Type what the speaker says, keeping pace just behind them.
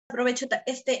aprovecho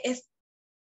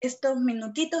estos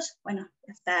minutitos. Bueno,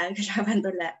 está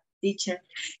grabando la teacher.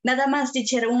 Nada más,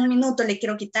 teacher, un minuto le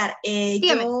quiero quitar.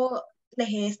 Yo les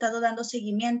he estado dando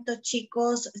seguimiento,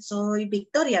 chicos. Soy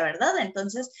Victoria, ¿verdad?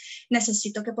 Entonces,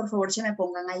 necesito que por favor se me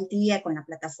pongan al día con la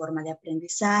plataforma de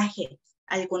aprendizaje.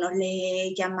 Algunos les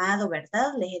he llamado,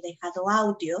 ¿verdad? Les he dejado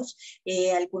audios.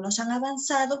 Algunos han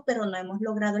avanzado, pero no hemos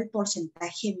logrado el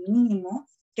porcentaje mínimo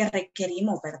que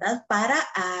requerimos, ¿verdad? Para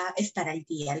estar al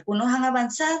día. Algunos han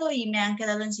avanzado y me han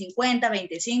quedado en 50,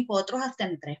 25, otros hasta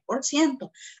en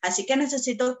 3%. Así que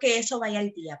necesito que eso vaya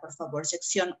al día, por favor.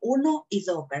 Sección 1 y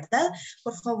 2, ¿verdad?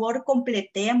 Por favor,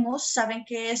 completemos. Saben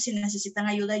que si necesitan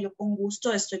ayuda, yo con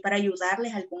gusto estoy para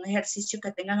ayudarles. Algún ejercicio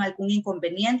que tengan algún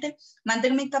inconveniente,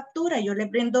 mándenme captura. Yo les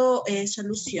brindo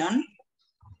solución.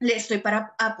 Le estoy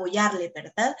para apoyarle,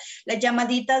 ¿verdad? Las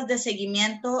llamaditas de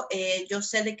seguimiento, yo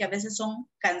sé de que a veces son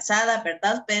cansadas,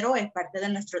 ¿verdad? Pero es parte de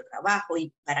nuestro trabajo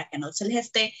y para que no se les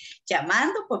esté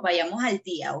llamando, pues vayamos al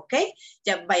día, ¿ok?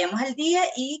 Ya vayamos al día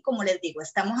y como les digo,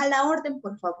 estamos a la orden,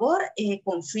 por favor,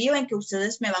 confío en que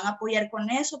ustedes me van a apoyar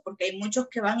con eso porque hay muchos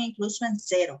que van incluso en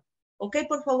 0. ¿Ok?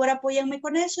 Por favor, apóyenme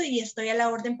con eso y estoy a la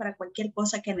orden para cualquier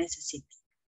cosa que necesiten.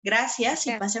 Gracias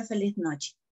y pasen feliz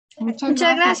noche.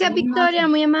 Muchas gracias, Victoria,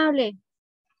 muy amable.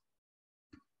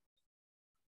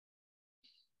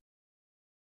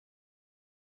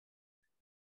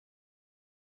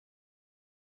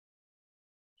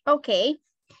 Ok.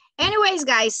 Anyways,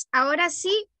 guys, ahora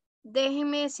sí,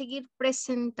 déjenme seguir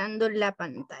presentando la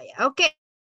pantalla. Ok.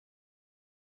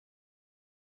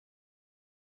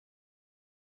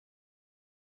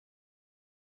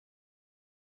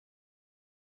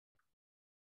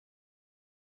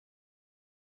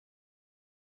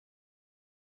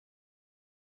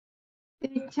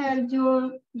 Teacher,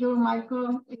 your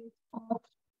microphone is off.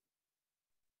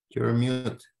 You're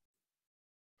mute.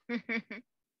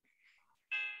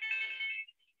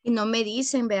 Y no me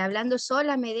dicen, ve, hablando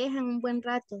sola, me dejan un buen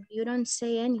rato. You don't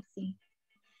say anything.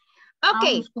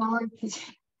 Okay.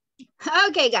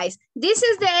 Okay, guys. This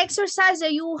is the exercise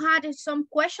that you had some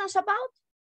questions about?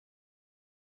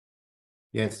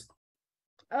 Yes.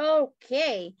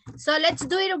 Okay. So let's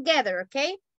do it together,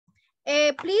 okay?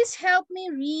 Please help me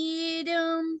read.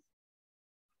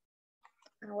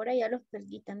 Ahora ya los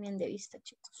perdí también de vista,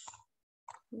 chicos.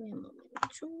 Un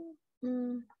momento.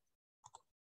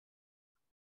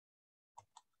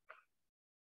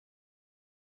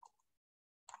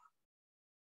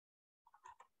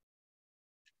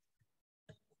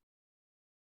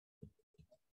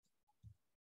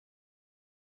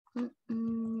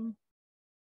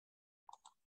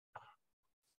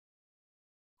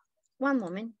 One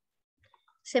moment.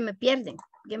 Se me pierden.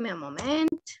 Give me a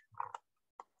moment.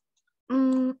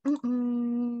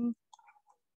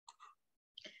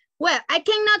 Well, I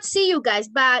cannot see you guys,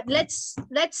 but let's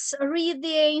read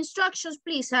the instructions,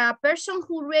 please. A person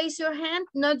who raise your hand.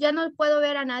 No, ya no puedo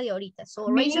ver a nadie ahorita. So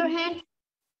raise your hand.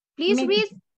 Please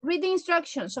read the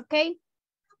instructions, okay?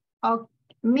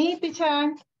 Me,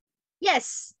 teacher?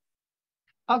 Yes.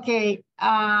 Okay.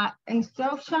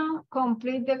 Instruction,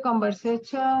 complete the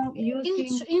conversation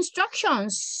using...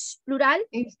 Instructions, plural.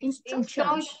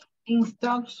 Instructions.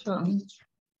 Instructions.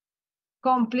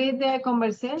 Complete the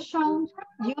conversation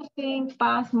using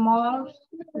past modals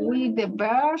with the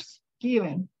verbs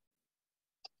given.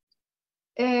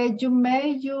 You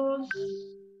may use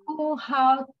could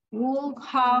have, would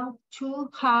have, should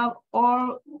have,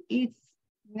 or it's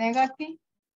negative.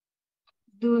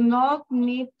 Do not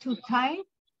need to type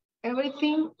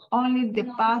everything, only the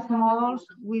past modals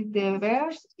with the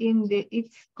verbs in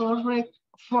its correct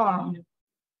form.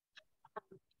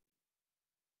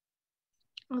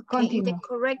 Okay, in the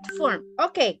correct form.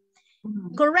 Okay,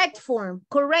 correct form.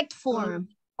 Correct form.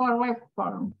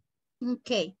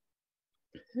 Okay.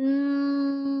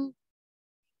 All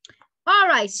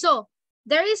right, so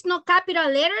there is no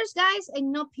capital letters, guys,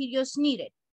 and no periods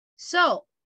needed. So,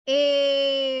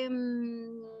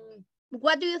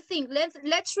 what do you think?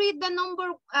 Let's read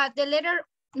the letter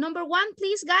number 1,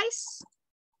 please, guys.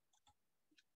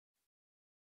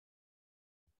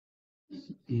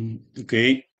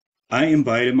 Okay. I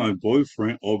invited my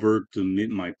boyfriend over to meet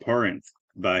my parents,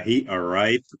 but he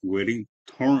arrived wearing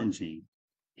tartan.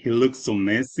 He looks so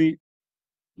messy.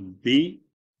 This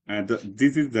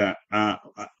is the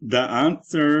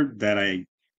answer that I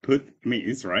put.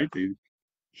 Is right.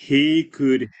 He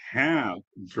could have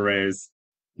dressed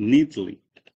neatly.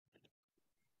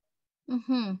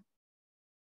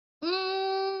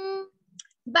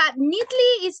 But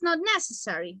neatly is not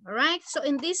necessary, all right? So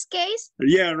in this case...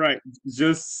 Yeah, right.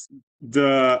 Just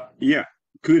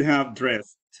could have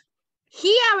dressed.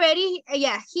 He already,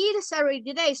 yeah, he is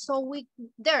already there,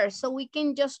 so we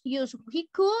can just use, he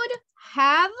could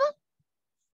have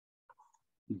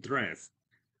dressed.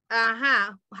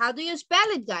 How do you spell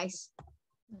it, guys?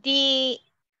 D-R-E-S-S-E-D.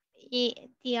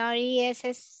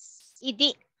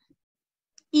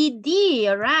 ED,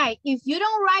 all right. If you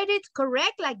don't write it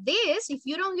correct like this, if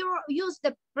you don't use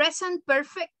the present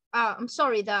perfect, I'm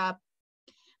sorry, the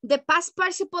past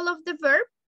participle of the verb,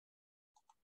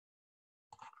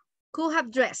 could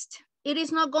have dressed. It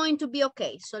is not going to be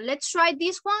okay. So let's try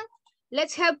this one.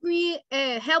 Let's help me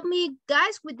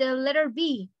guys with the letter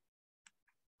B.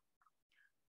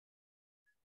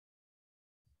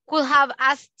 Could have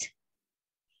asked.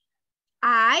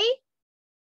 I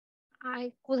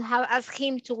could have asked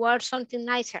him to wear something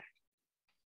nicer.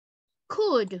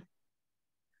 Could.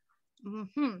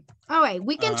 All right,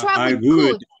 we can try with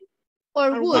would. could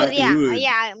or would.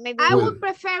 Yeah, maybe I would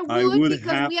prefer would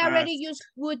because we already asked. used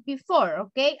would before,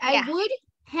 okay? Yeah. I would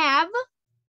have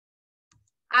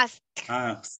asked.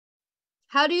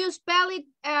 How do you spell it,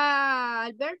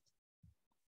 Albert?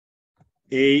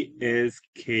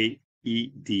 A-S-K-E-D.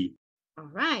 All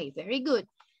right, very good.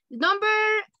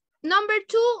 Number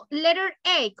 2, letter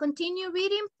A. Continue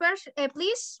reading,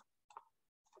 please.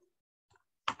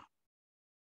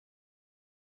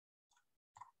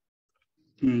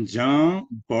 John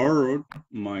borrowed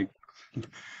my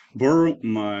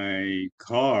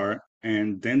car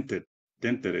and dented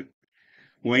it.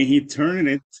 When he turned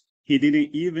it, he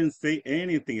didn't even say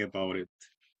anything about it.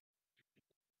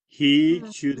 He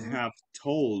should have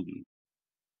told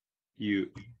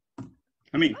you.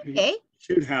 I mean, okay.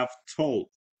 Should have told.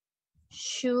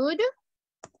 Should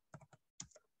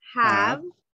have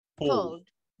told.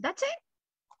 That's it.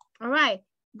 All right.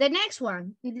 The next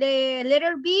one, the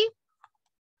letter B.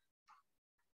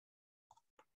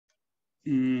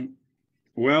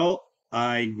 Well,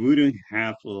 I wouldn't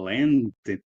have lent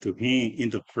it to him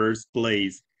in the first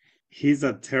place. He's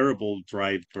a terrible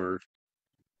driver.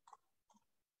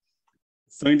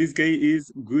 So in this case,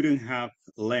 is wouldn't have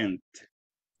lent.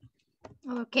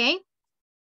 Okay.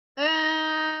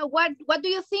 What do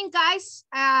you think, guys?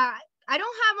 I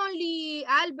don't have only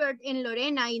Albert and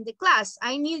Lorena in the class.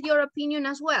 I need your opinion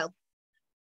as well.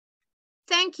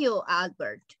 Thank you,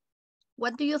 Albert.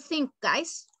 What do you think,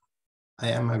 guys?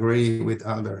 I am agree with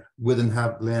Albert. Wouldn't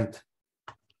have lent.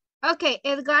 Okay,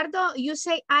 Edgardo, you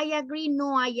say I agree,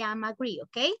 no, I am agree,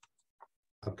 okay?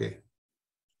 Okay.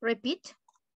 Repeat.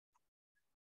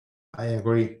 I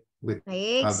agree with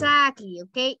exactly, Albert.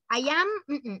 Okay? I am,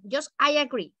 just I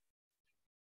agree.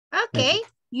 Okay,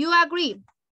 you agree.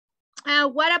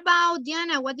 What about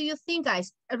Diana? What do you think,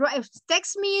 guys?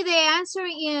 Text me the answer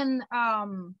in,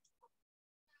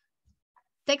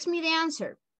 text me the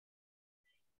answer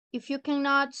if you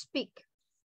cannot speak.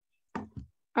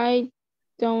 I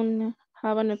don't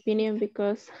have an opinion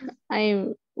because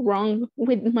I'm wrong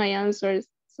with my answers,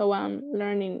 so I'm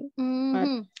learning.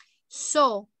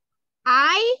 So,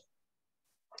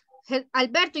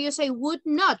 Alberto, you say would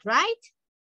not, right?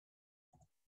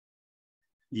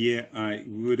 Yeah, I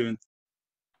wouldn't.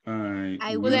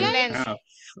 I wouldn't have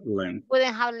lent.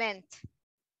 Wouldn't have lent.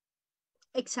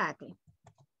 Exactly.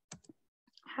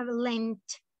 Have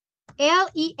lent.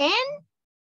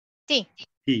 L-E-N-T.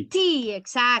 T,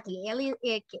 exactly.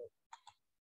 L-E-N-T.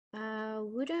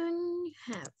 Wouldn't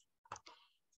have.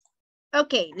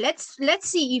 Okay, let's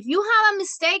see. If you have a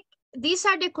mistake, these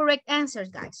are the correct answers,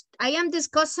 guys. I am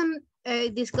discussing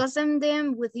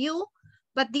them with you,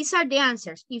 but these are the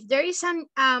answers. If there is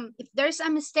a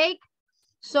mistake,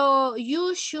 so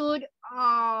you should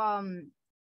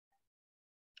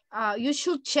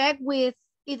check with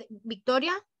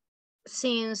Victoria,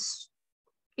 since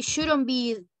it shouldn't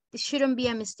be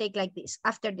a mistake like this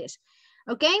after this.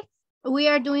 Okay, we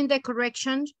are doing the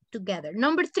corrections together.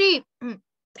 Number 3,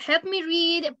 help me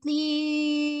read,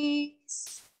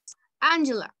 please,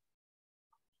 Angela.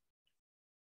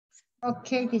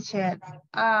 Okay, teacher.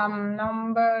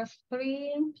 Number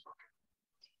 3.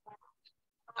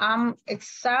 I'm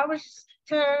exhausted.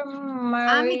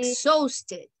 I'm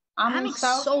exhausted. I'm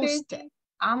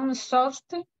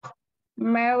exhausted.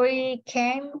 Mary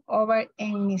came over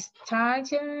and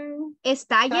started.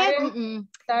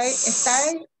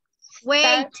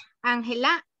 Wait,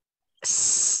 Angela.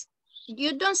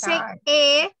 You don't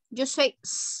say you say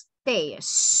stay.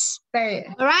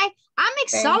 All right? I'm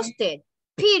exhausted.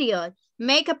 Period.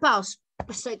 Make a pause.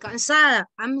 Estoy cansada.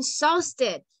 I'm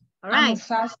exhausted. All right.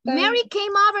 Mary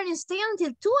came over and stayed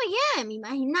until 2 a.m.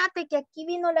 Imagínate que aquí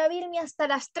vino la Vilmi hasta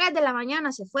las 3 de la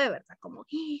mañana se fue, ¿verdad? Como,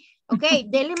 ok,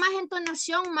 dele más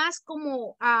entonación, más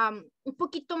como un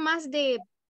poquito más de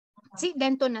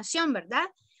entonación, ¿verdad?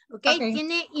 Okay? Okay.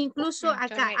 Tiene incluso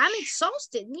acá, I'm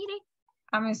exhausted, mire.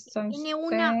 I'm exhausted. Tiene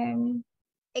una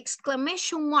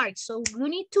exclamation mark. So you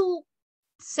need to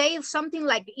say something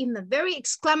like in a very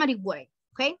exclamative way.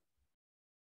 Okay?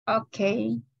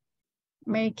 Okay.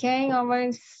 Making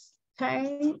always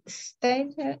stay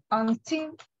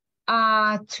until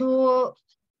 2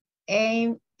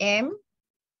 a.m.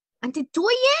 Until 2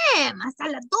 a.m. Hasta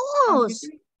las 2.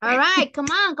 All right, come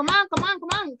on.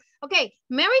 Okay,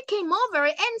 Mary came over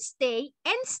and stay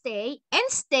until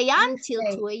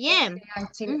 2 a.m.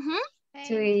 Until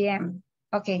 2 a.m.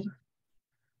 Okay.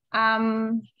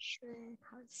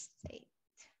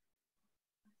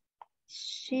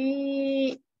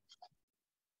 She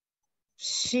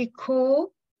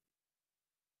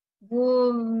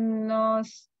would not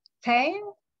stay.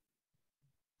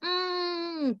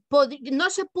 No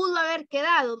se pudo haber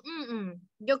quedado.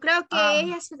 Yo creo que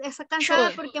ella está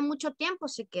cansada porque mucho tiempo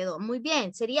se quedó. Muy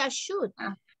bien, sería should.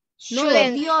 No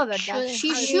debió, ¿verdad?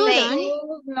 She shouldn't.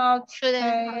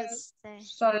 Shouldn't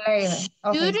So later.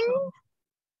 Okay.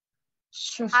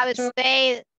 have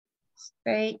stayed.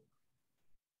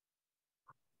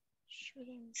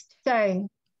 Stay.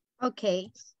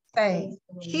 Okay. Stay.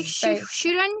 She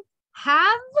shouldn't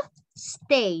have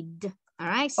stayed. All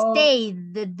right,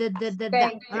 stayed.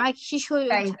 All right, she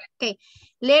should. Okay.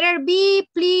 Letter B,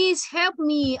 please help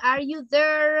me. Are you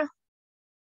there?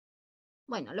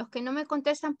 Bueno, los que no me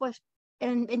contestan, pues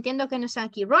entiendo que no están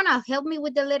aquí. Ronald, help me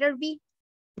with the letter B.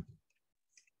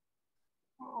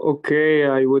 Okay,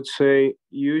 I would say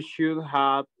you should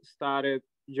have started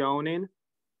yawning.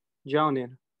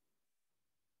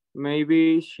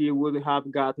 Maybe she would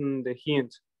have gotten the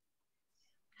hint.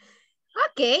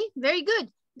 Okay, very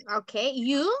good. Okay,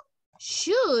 you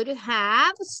should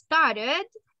have started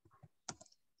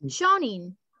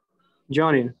yawning.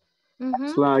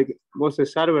 It's like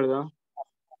bostezar, ¿verdad?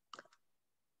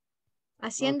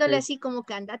 Haciéndole así como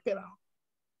que andate, va.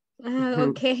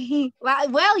 Okay.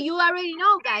 Well, you already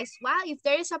know, guys. Well, if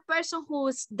there is a person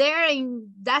who's there and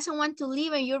doesn't want to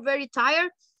leave and you're very tired,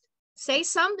 say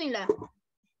something like,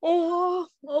 oh,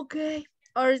 okay.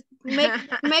 Or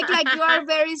make like you are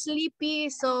very sleepy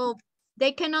so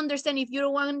they can understand if you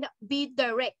don't want to be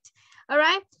direct. All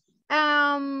right.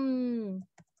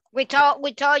 We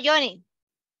told Johnny.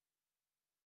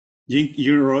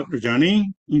 You wrote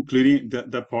Johnny, including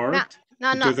the part?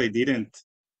 No. Because I didn't.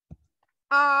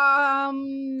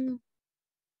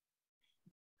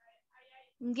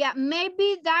 Yeah,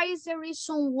 maybe that is the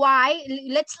reason why.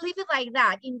 Let's leave it like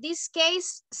that. In this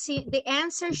case, see, the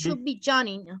answer should be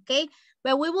Johnny, okay?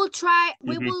 But we will try.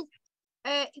 We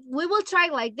will try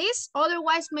like this.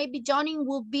 Otherwise, maybe Johnny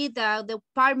will be the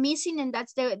part missing, and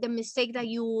that's the mistake that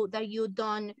you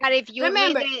done. But if you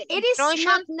remember, it is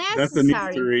not necessary. That's a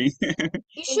mystery.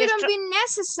 It shouldn't be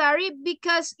necessary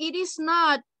because it is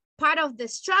not part of the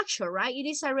structure, right? It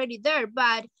is already there,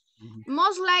 but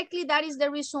most likely that is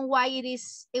the reason why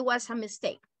it was a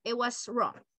mistake. It was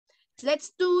wrong.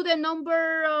 Let's do the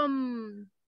number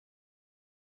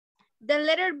the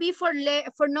letter B for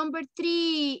number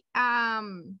 3.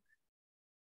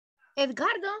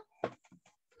 Edgardo.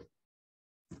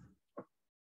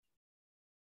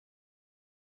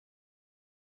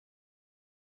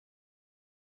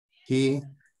 He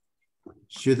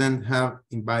shouldn't have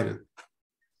invited.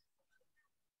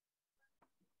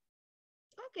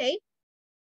 Okay.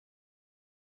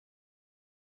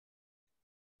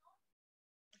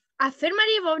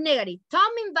 Affirmative or negative?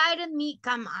 Tom invited me.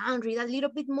 Come on, read a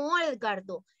little bit more,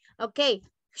 Edgardo. Okay.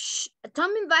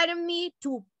 Tom invited me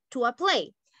to a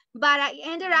play, but I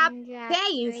ended up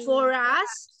paying for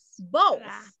us both.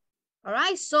 All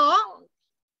right. So,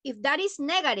 if that is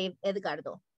negative,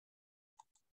 Edgardo.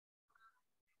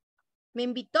 Me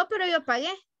invitó, pero yo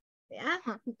pagué. ¿Vea?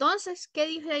 Entonces, ¿qué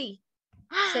dije ahí?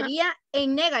 Sería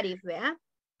en negative, ¿vea?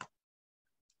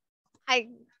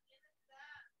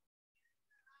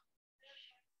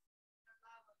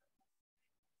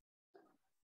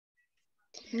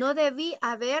 No debí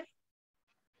haber.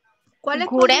 ¿Cuáles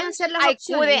podrían ser las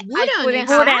opciones?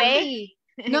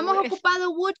 No hemos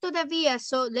ocupado would todavía,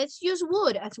 so let's use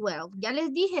would as well. Ya les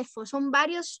dije, son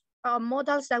varios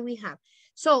modals that we have.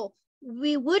 So,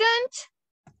 we wouldn't,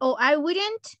 o I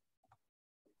wouldn't.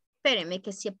 Espérenme,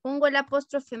 que si pongo el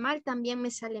apóstrofe mal, también me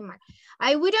sale mal.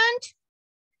 I wouldn't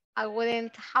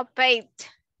have paid.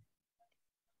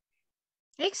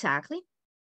 Exactly.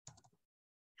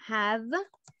 Have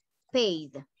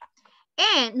paid.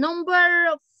 And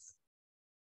number,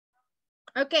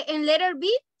 okay, in letter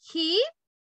B, he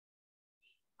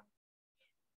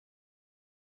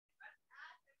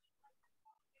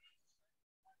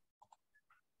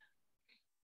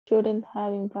shouldn't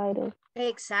have invited.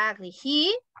 Exactly.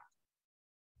 He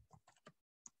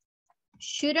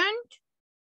shouldn't.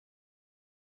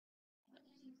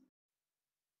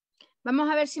 Vamos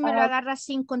a ver si me lo agarra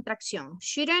sin contracción.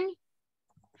 Shouldn't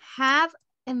have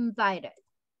invited.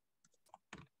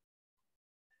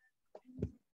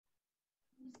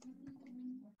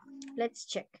 Let's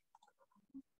check.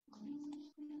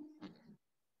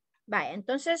 Vaya,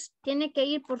 entonces tiene que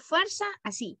ir por fuerza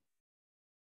así.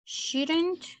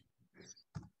 Shouldn't.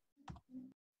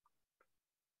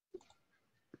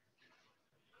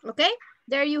 Okay,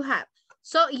 there you have.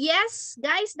 So yes,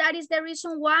 guys, that is the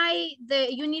reason why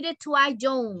you needed to add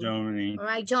joining.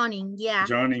 Right, joining, yeah.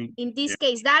 Joining. In this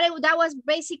case, that was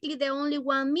basically the only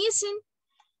one missing.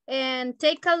 And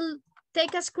take a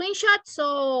screenshot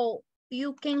so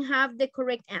you can have the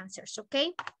correct answers,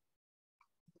 okay?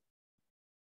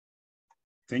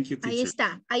 Thank you,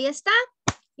 teacher. Ahí está.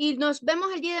 Y nos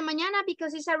vemos el día de mañana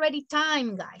because it's already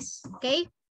time, guys, okay?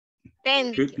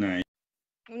 Good night.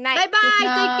 Bye-bye,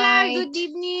 take care, good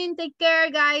evening, take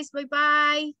care, guys,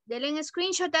 bye-bye. Denle un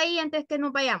screenshot ahí antes que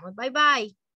nos vayamos, bye-bye.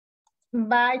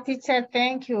 Bye, teacher,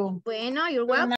 thank you. Bueno, you're welcome.